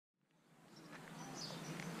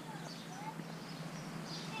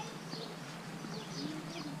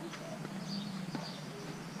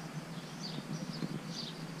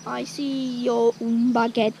I see your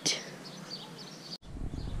baguette.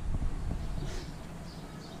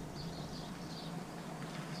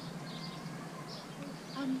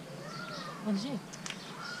 Bonjour.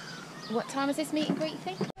 What time is this meet and greet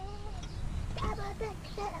thing?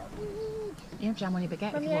 You have jam on your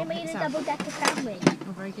baguette. Mummy, I made a double-decker sandwich.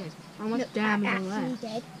 Oh, very good. How much jam is on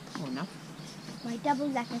there? Did. Oh, enough. My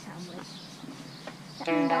double-decker sandwich.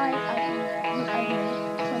 Second guy, I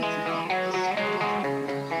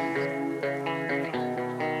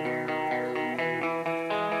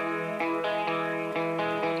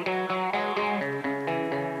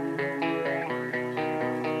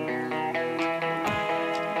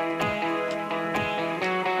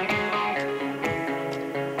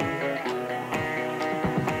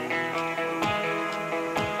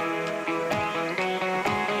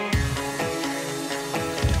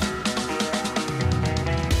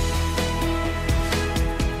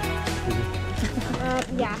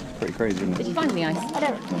yeah. Pretty crazy, isn't it? Did you find any ice? I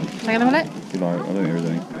don't. Can I have a look? If you like, I don't hear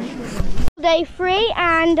anything. Day 3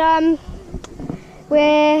 and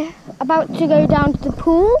we're about to go down to the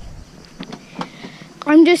pool.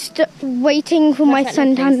 I'm just waiting for my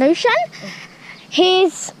suntan lotion.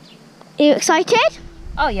 Are you excited?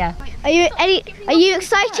 Oh, yeah. Are you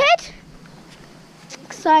excited?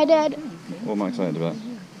 Excited? What am I excited about?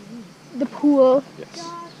 The pool. Yes.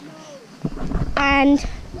 And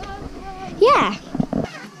yeah.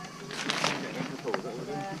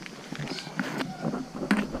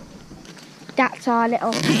 That's our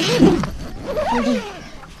little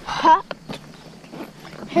hut.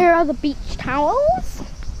 Here are the beach towels.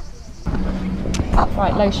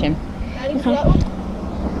 Right, lotion.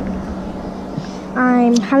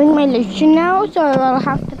 I'm having my lotion now, so I'll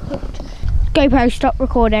have to put GoPro stop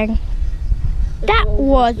recording. That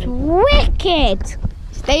was wicked.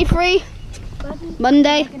 Day 3,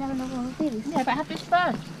 Monday. Yeah, but have this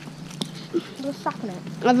first. We're sucking it.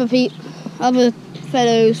 Other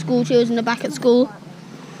fellow school children are back at school.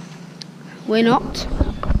 We're not.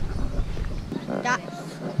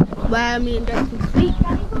 That's where me and Daddy sleep.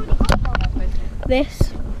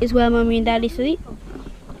 This is where Mummy and Daddy sleep.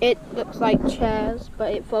 It looks like chairs,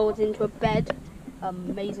 but it folds into a bed.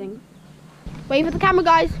 Amazing. Wait for the camera,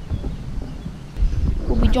 guys.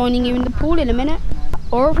 We'll be joining you in the pool in a minute.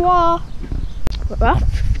 Au revoir. We're off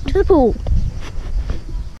to the pool.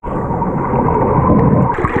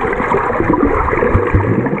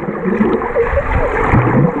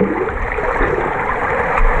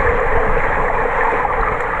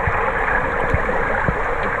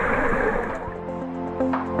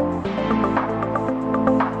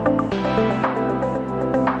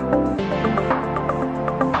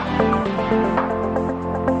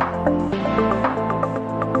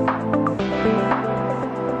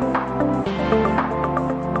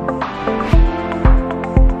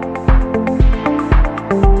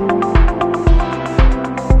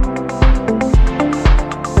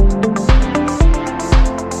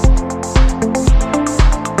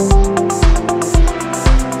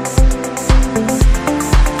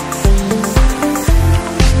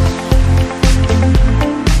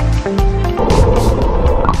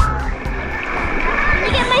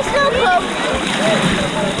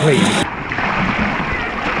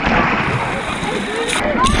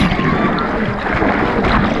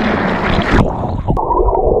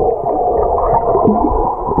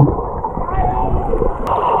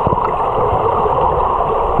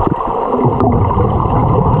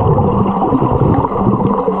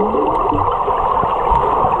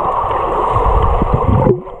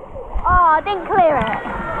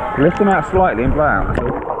 Lift them out slightly and blow out.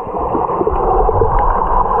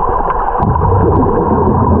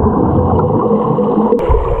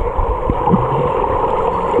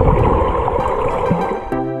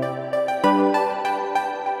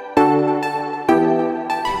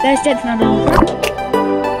 There's gentlemen.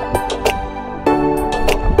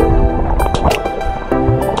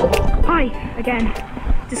 Hi again.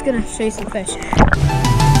 Just gonna show you some fish.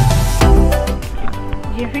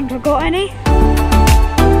 Do you think I got any?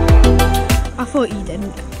 I thought you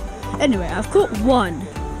didn't. Anyway, I've caught one.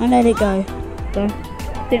 I let it go. So,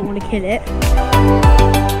 didn't want to kill it.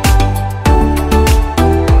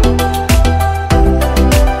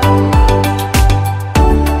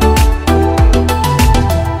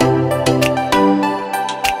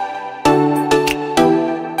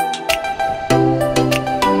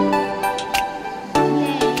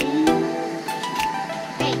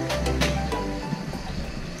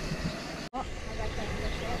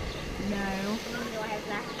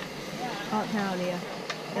 Can't tell you.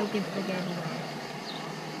 They'll give it again anyway.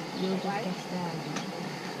 You'll just guess them.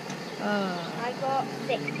 I got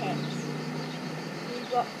 6 hits.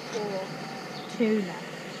 got 4. 2 left.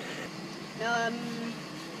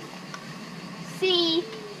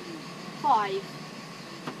 C5.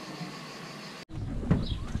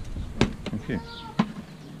 Thank you.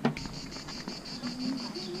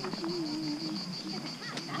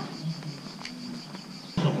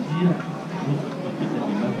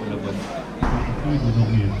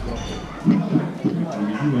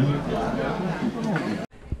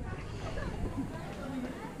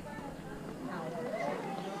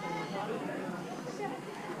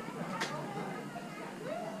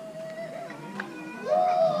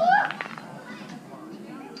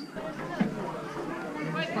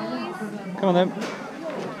 Come on then.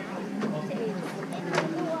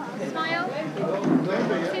 Smile.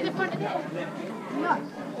 See the front of it? No.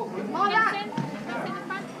 More that. See the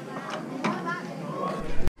front?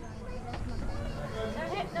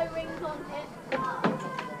 Don't hit no rings on it.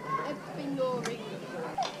 It's been your ring.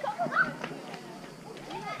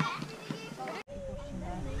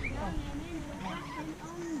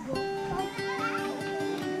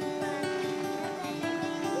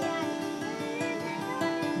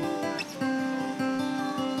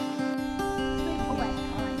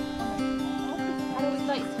 I'd always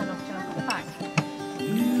like to turn off John at the back.